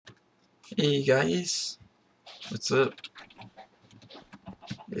Hey guys, what's up?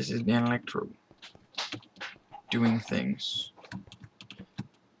 This is Dan Electro doing things.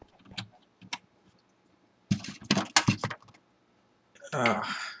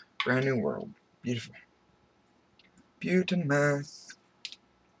 Brand new world. Beautiful. Beauty math.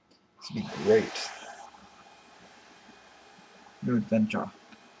 This will be great. New adventure.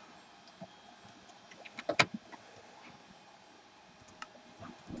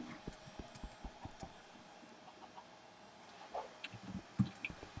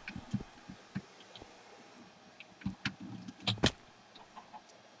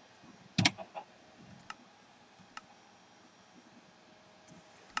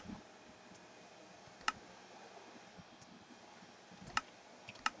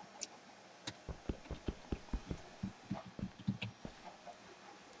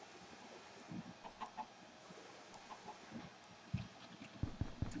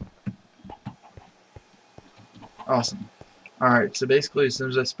 Awesome. Alright, so basically as soon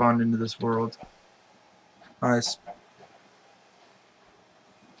as I spawned into this world, I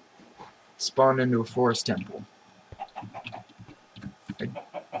spawned into a forest temple. I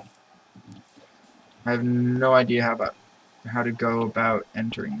have no idea how to go about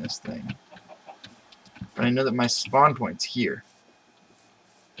entering this thing. But I know that my spawn point's here.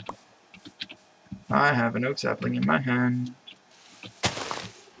 I have an oak sapling in my hand.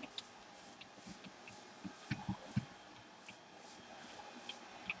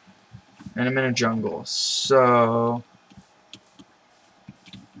 And I'm in a jungle, so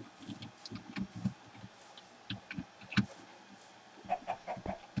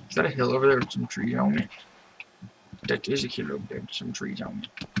is that a hill over there with some trees on it? That is a hill over there with some trees on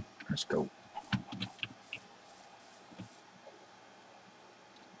it. Let's go.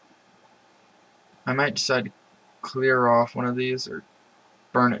 I might decide to clear off one of these or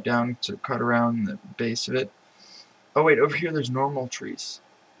burn it down to cut around the base of it. Oh wait, over here there's normal trees.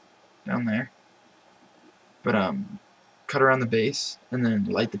 Down there. But cut around the base and then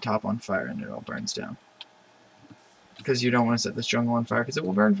light the top on fire and it all burns down. Because you don't want to set this jungle on fire because it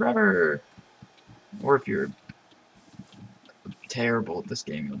will burn forever. Or if you're terrible at this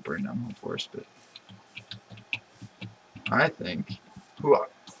game, you'll burn down the whole forest. But I think,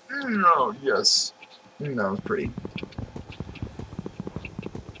 no, yes, that was pretty.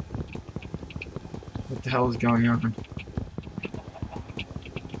 What the hell is going on?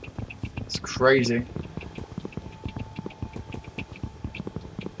 It's crazy.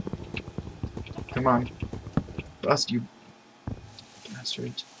 Come on. Bust, you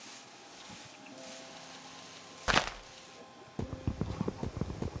bastards.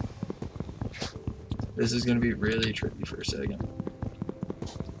 This is gonna be really tricky for a second.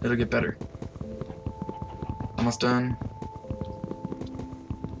 It'll get better. Almost done.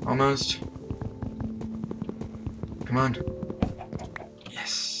 Almost. Come on.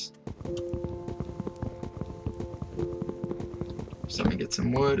 Yes. So let me get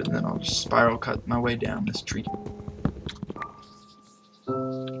some wood and then I'll just spiral cut my way down this tree.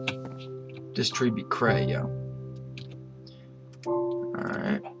 This tree be cray, yo.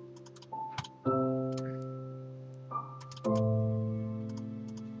 Alright.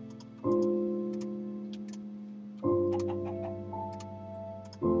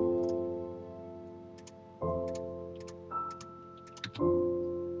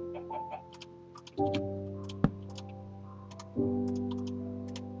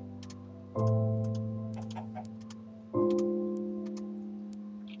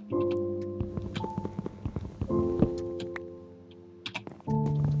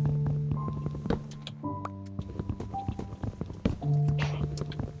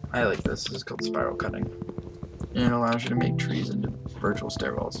 I like this. This is called spiral cutting. And it allows you to make trees into virtual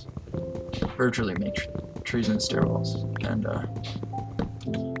stairwells. Virtually make trees into stairwells. And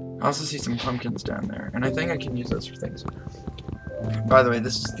I also see some pumpkins down there. And I think I can use those for things. By the way,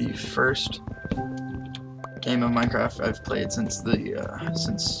 this is the first game of Minecraft I've played since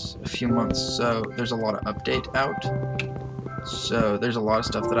a few months. So there's a lot of update out. So there's a lot of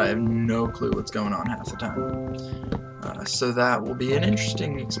stuff that I have no clue what's going on half the time. So that will be an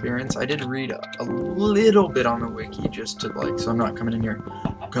interesting experience. I did read a little bit on the wiki just to so I'm not coming in here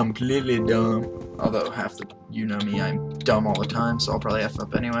completely dumb. Although you know me, I'm dumb all the time, so I'll probably F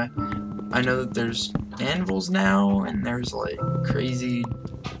up anyway. I know that there's anvils now, and there's crazy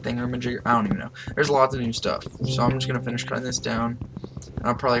thingamajig. I don't even know. There's lots of new stuff. So I'm just gonna finish cutting this down, and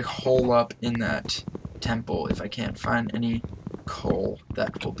I'll probably hole up in that temple if I can't find any coal.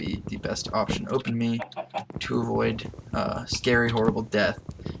 That will be the best option open me to avoid scary, horrible death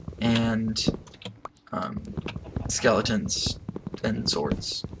and skeletons and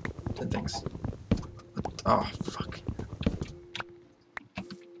swords. and things. Oh, fuck.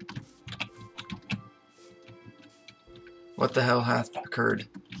 What the hell hath occurred?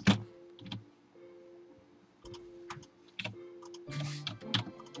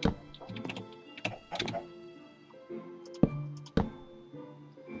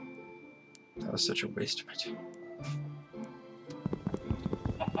 That was such a waste of my time.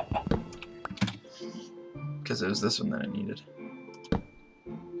 Because it was this one that I needed.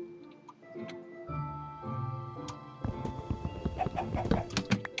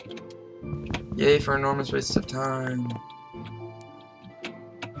 Yay for enormous waste of time.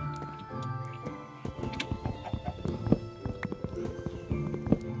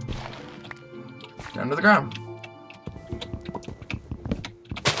 Down to the ground.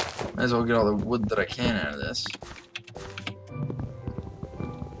 Might as well get all the wood that I can out of this.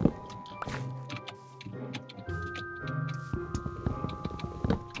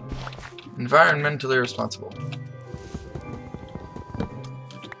 Environmentally responsible.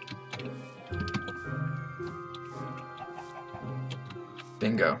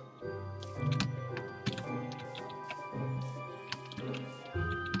 Bingo.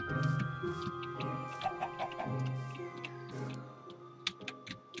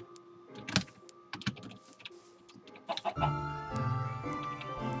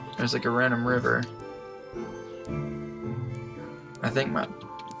 There's like a random river. I think my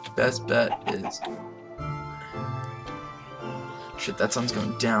best bet is... Shit, that sun's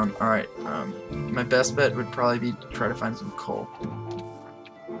going down. Alright, my best bet would probably be to try to find some coal.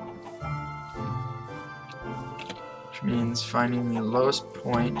 Which means finding the lowest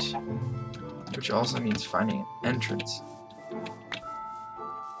point, which also means finding an entrance.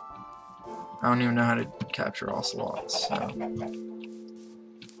 I don't even know how to capture ocelots, so...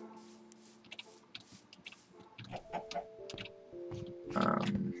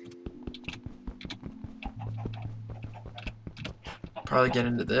 Probably get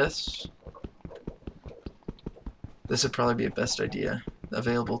into this. This would probably be a best idea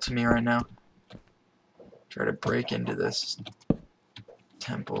available to me right now. Try to break into this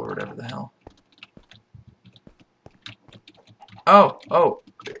temple or whatever the hell. Oh,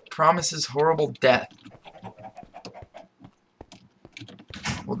 it promises horrible death.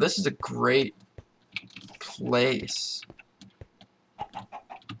 Well, this is a great place.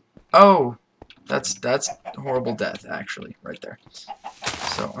 Oh, that's horrible death, actually, right there.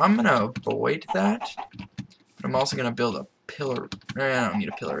 So I'm gonna avoid that, but I'm also gonna build a pillar. I don't need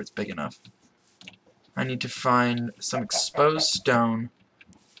a pillar; it's big enough. I need to find some exposed stone.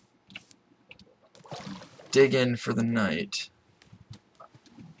 Dig in for the night.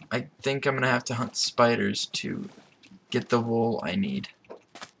 I think I'm gonna have to hunt spiders to get the wool I need.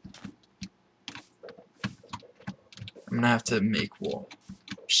 I'm gonna have to make wool,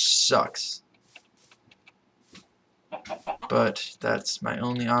 which sucks. But that's my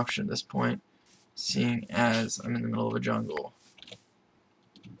only option at this point, seeing as I'm in the middle of a jungle.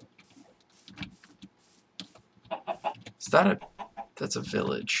 Is that a... that's a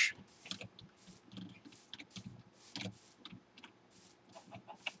village.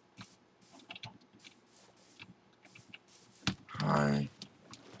 Hi.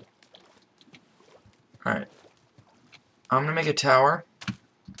 Alright. I'm gonna make a tower.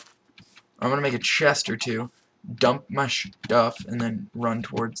 I'm gonna make a chest or two. Dump my stuff and then run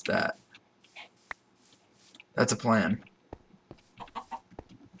towards that. That's a plan.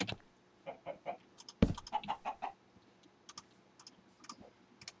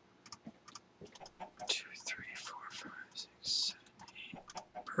 Two, three, four, five, six, 7, 8.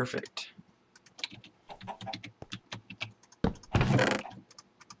 Perfect.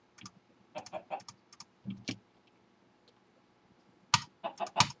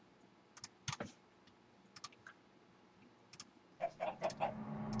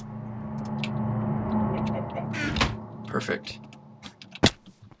 Perfect.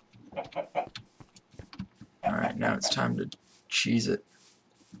 Alright, now it's time to cheese it.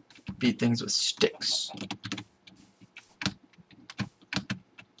 Beat things with sticks.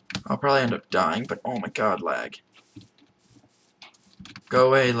 I'll probably end up dying, but oh my god, lag. Go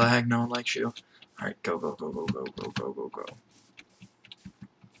away, lag, no one likes you. Alright, go, go, go, go, go, go, go, go, go.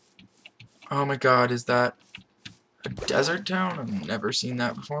 Oh my god, is that a desert town? I've never seen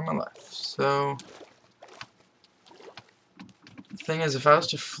that before in my life. So... the thing is, if I was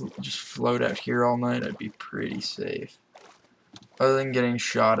to just float out here all night, I'd be pretty safe. Other than getting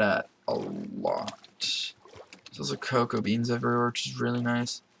shot at a lot. There's also cocoa beans everywhere, which is really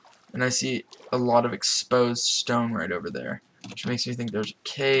nice. And I see a lot of exposed stone right over there, which makes me think there's a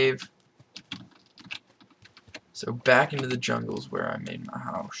cave So back into the jungles where I made my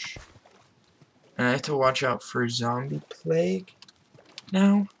house. And I have to watch out for zombie plague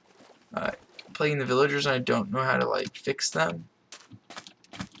now. Plaguing the villagers, and I don't know how to, like, fix them.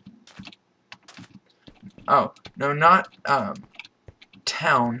 Oh, no, not,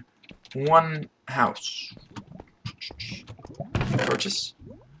 town. One house. Torches?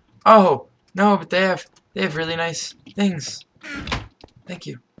 Oh, no, but they have really nice things. Thank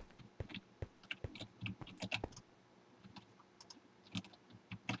you.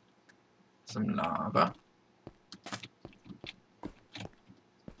 Some lava.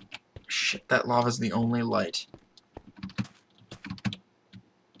 Shit, that lava's the only light.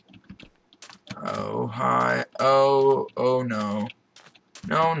 Oh, hi. Oh, oh no.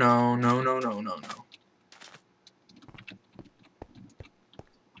 No, no, no, no, no, no, no.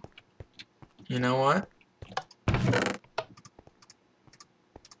 You know what?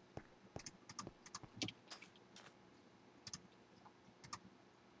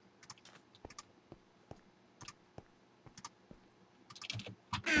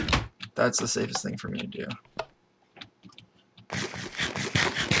 That's the safest thing for me to do.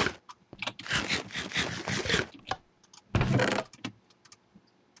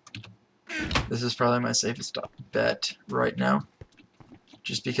 This is probably my safest bet right now.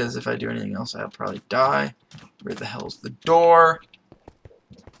 Just because if I do anything else, I'll probably die. Where the hell's the door?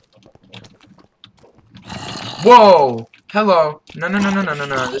 Whoa! Hello! No, no, no, no, no, no,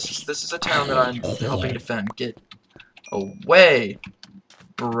 no. This is a town that I'm helping defend. Get away,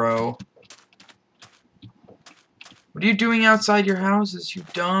 bro. What are you doing outside your houses, you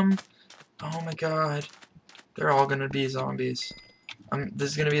dumb? Oh my god. They're all gonna be zombies.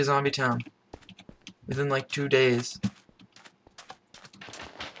 This is gonna be a zombie town. Within like 2 days.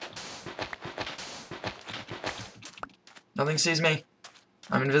 Nothing sees me.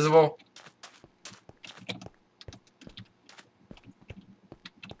 I'm invisible.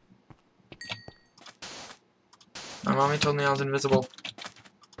 My mommy told me I was invisible.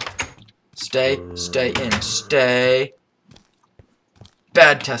 Stay in, stay.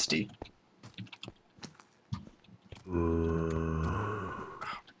 Bad testy. Oh my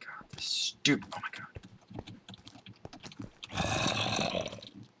god, this stupid. Oh my god.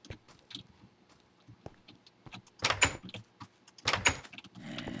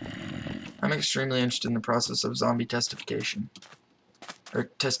 I'm extremely interested in the process of zombie testification. Or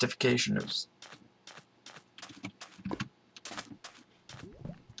testification of...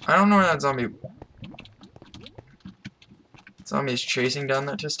 I don't know where that zombie is chasing down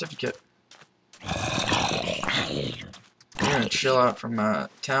that testificate. I'm gonna chill out from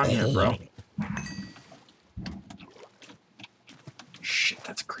town here, bro. Shit,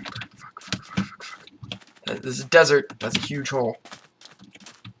 that's a creeper. Fuck, fuck, fuck, fuck, fuck. This is a desert. That's a huge hole.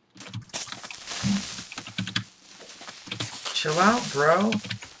 Chill out, bro.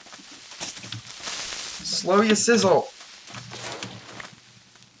 Slow your sizzle.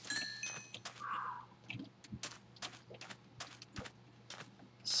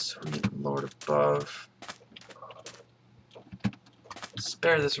 Sweet Lord above.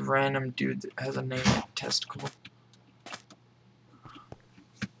 Spare this random dude that has a name like Testicle.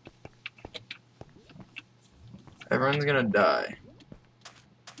 Everyone's gonna die.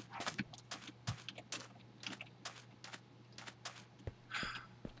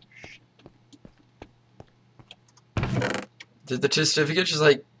 Did the testificate just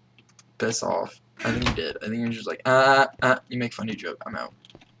like piss off? I think he did. I think he was just like, you make funny joke, I'm out.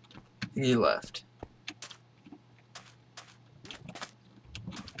 I think he left.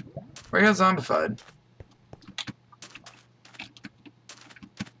 Where got zombified?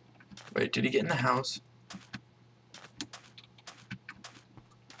 Wait, did he get in the house?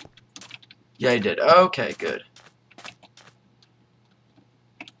 Yeah, he did. Okay, good.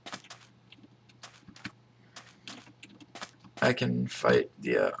 I can fight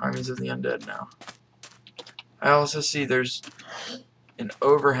the armies of the undead now. I also see there's an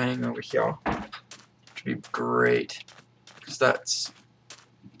overhang over here, which would be great, because that's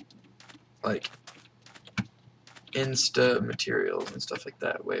like insta materials and stuff like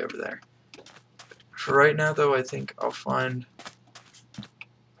that way over there. For right now, though, I think I'll find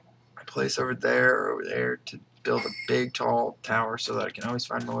a place over there or over there to build a big, tall tower so that I can always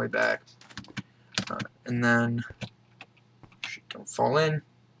find my way back. And then... don't fall in.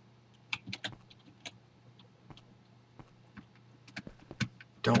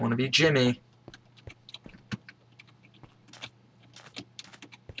 Don't want to be Jimmy.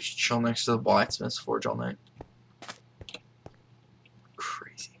 Just chill next to the blacksmith's forge all night.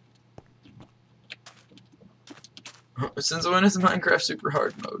 Crazy. Since when is Minecraft super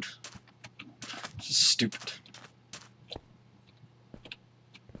hard mode? Just stupid.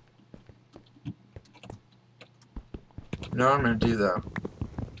 You know what I'm gonna do though?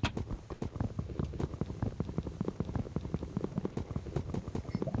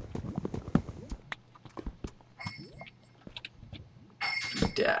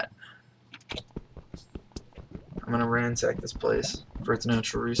 Dad. I'm gonna ransack this place for its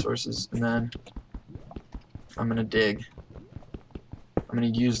natural resources, and then I'm gonna dig. I'm gonna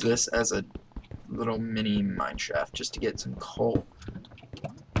use this as a little mini mine shaft just to get some coal.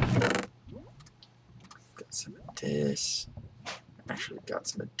 Got some of this. Actually, got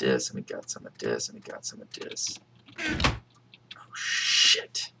some of this, and we got some of this, and we got some of this. Oh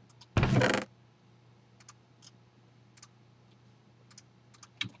shit!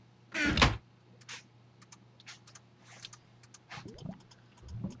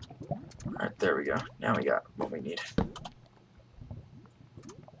 Alright, there we go. Now we got what we need.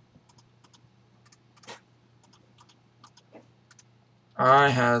 I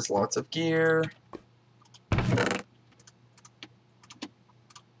has lots of gear.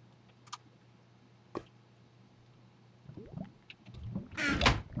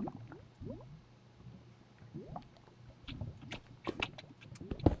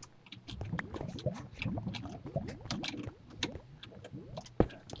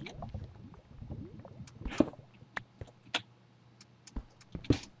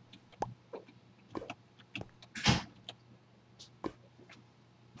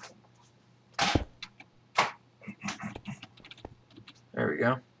 There we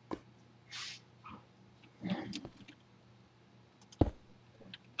go.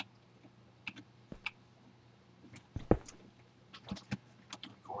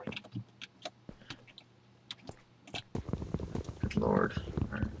 Good lord.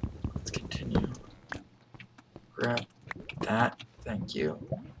 Alright, let's continue. Grab that. Thank you.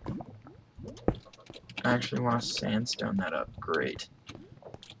 I actually want to sandstone that up. Great.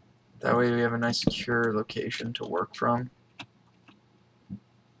 That way we have a nice secure location to work from.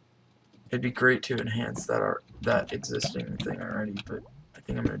 It'd be great to enhance that existing thing already, but I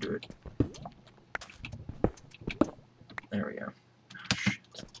think I'm gonna do it. There we go. Oh,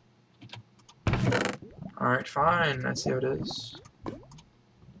 shit. Alright, fine. I see how it is.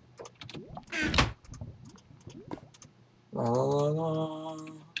 La la la la.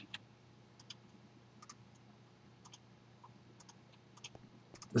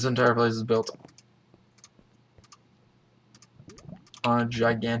 This entire place is built on a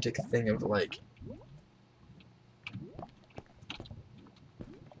gigantic thing of lake.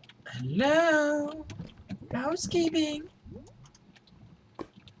 Hello? Housekeeping?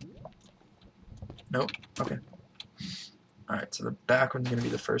 Nope. Okay. Alright, so the back one's gonna be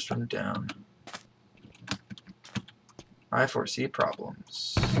the first one down. I foresee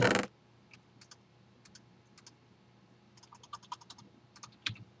problems.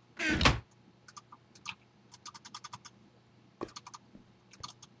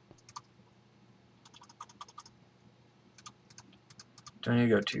 Don't need to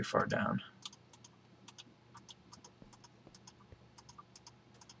go too far down.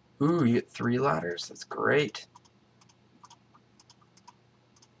 Ooh, you get 3 ladders? That's great.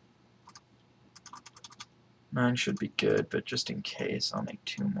 Mine should be good, but just in case, I'll make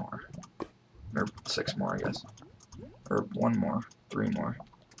 2 more. Or 6 more, I guess. Or 1 more. 3 more.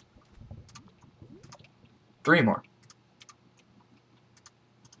 3 more.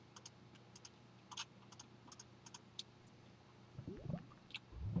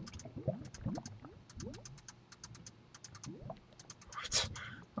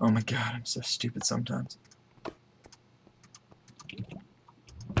 Oh my god, I'm so stupid sometimes.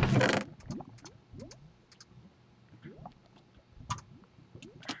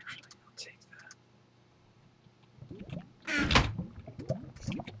 Actually, I'll take that.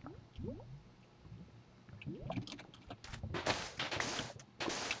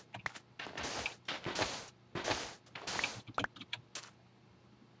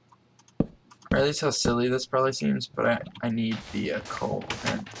 Or at least how silly this probably seems, but I need the coal.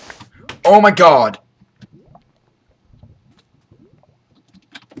 And oh my god!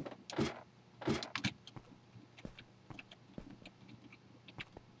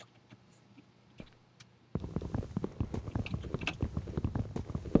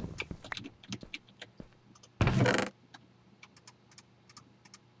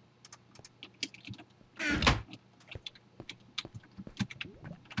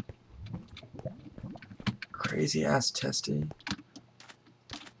 Crazy ass testy.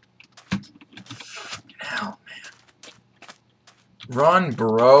 Fucking hell, man. Run,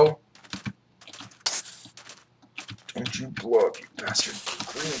 bro. Don't you blow up, you bastard. You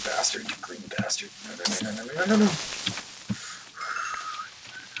green bastard, you green bastard. No, no, no, no, no, no, no.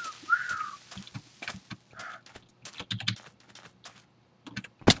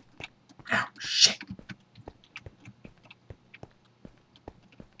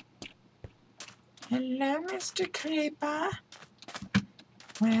 Hello, Mr. Creeper.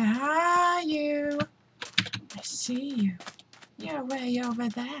 Where are you? I see you. You're way over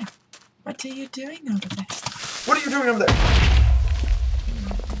there. What are you doing over there? What are you doing over there?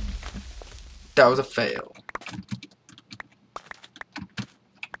 That was a fail.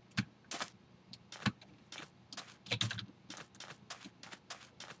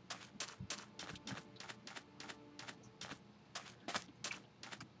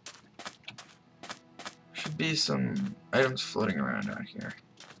 Should be some items floating around out here.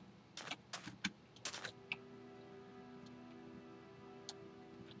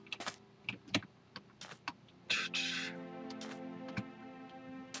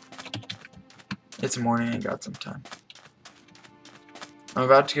 It's morning, I got some time. I'm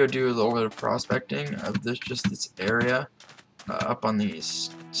about to go do a little bit of prospecting of this area up on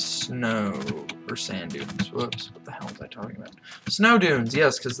these snow or sand dunes. Whoops, what the hell was I talking about? Snow dunes,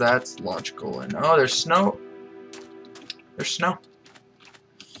 yes, because that's logical. And oh, there's snow. There's snow.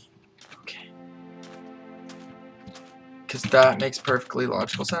 Okay. Because that makes perfectly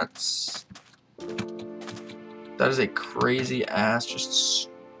logical sense. That is a crazy ass just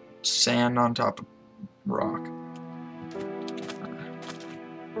sand on top of rock.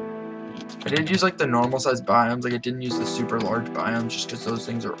 I did use like the normal size biomes, like I didn't use the super large biomes just because those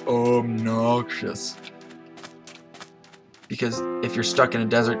things are obnoxious. Because if you're stuck in a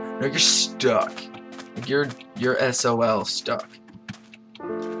desert, no, you're stuck. Like you're SOL stuck.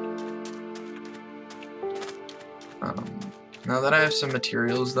 Now that I have some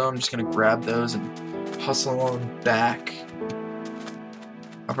materials though, I'm just gonna grab those and hustle on back.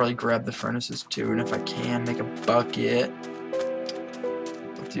 I'll probably grab the furnaces too, and if I can make a bucket,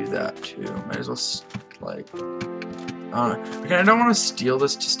 I'll do that too. Might as well, like, I don't know. Okay, I don't want to steal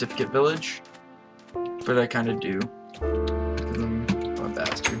this to Certificate Village, but I kind of do. Because I'm a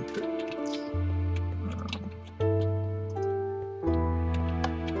bastard. But,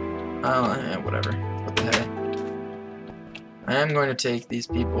 whatever. What the heck. I am going to take these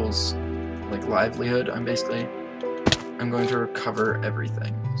people's, like, livelihood. I'm going to recover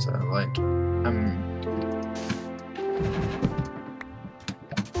everything. So, like,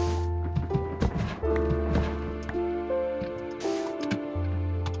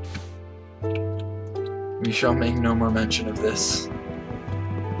 we shall make no more mention of this.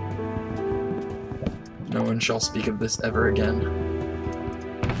 No one shall speak of this ever again.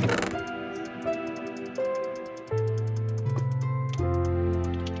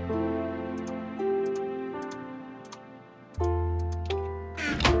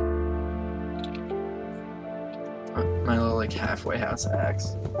 My little, like, halfway house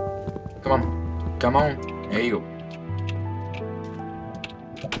axe. Come on. Come on. There you go.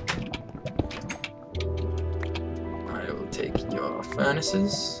 I will take your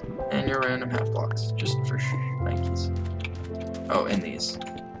furnaces and your random half blocks, just for shnikes. Oh, and these.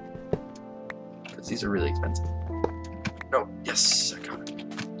 Because these are really expensive. No, yes, I got it.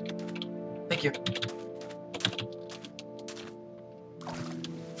 Thank you.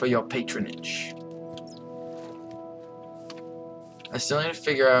 For your patronage. I still need to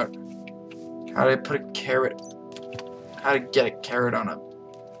figure out how to put a carrot, how to get a carrot on a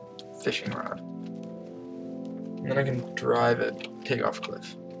fishing rod. And then I can drive a pig off a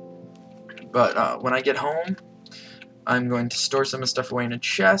cliff. But when I get home, I'm going to store some of the stuff away in a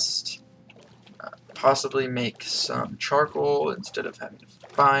chest, possibly make some charcoal instead of having to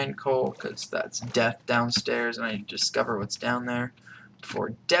find coal, because that's death downstairs and I need to discover what's down there before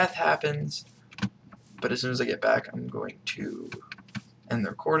death happens. But as soon as I get back, I'm going to end the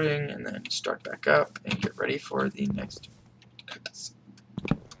recording and then start back up and get ready for the next cutscene.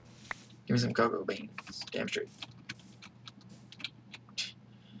 Give me some cocoa beans. Damn straight.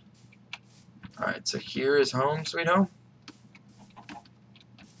 Alright, so here is home, sweet home.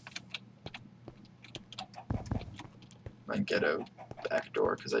 My ghetto back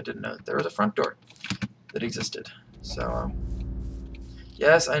door, because I didn't know there was a front door that existed. So,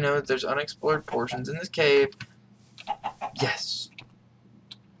 yes, I know that there's unexplored portions in this cave. Yes.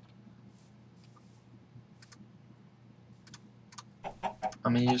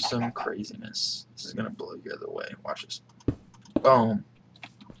 I'm gonna use some craziness. This is gonna blow you out of the way. Watch this. Boom.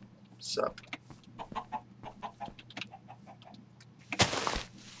 Sup.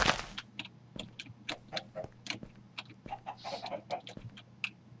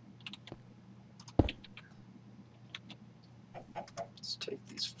 Let's take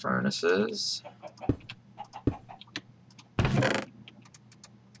these furnaces.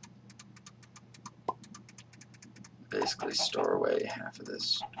 Basically store away half of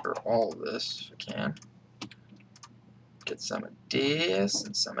this, or all of this, if I can. Get some of this,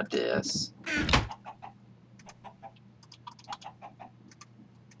 and some of this.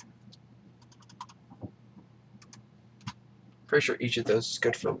 Pretty sure each of those is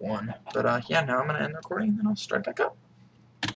good for one. But yeah, now I'm gonna end the recording and then I'll start back up.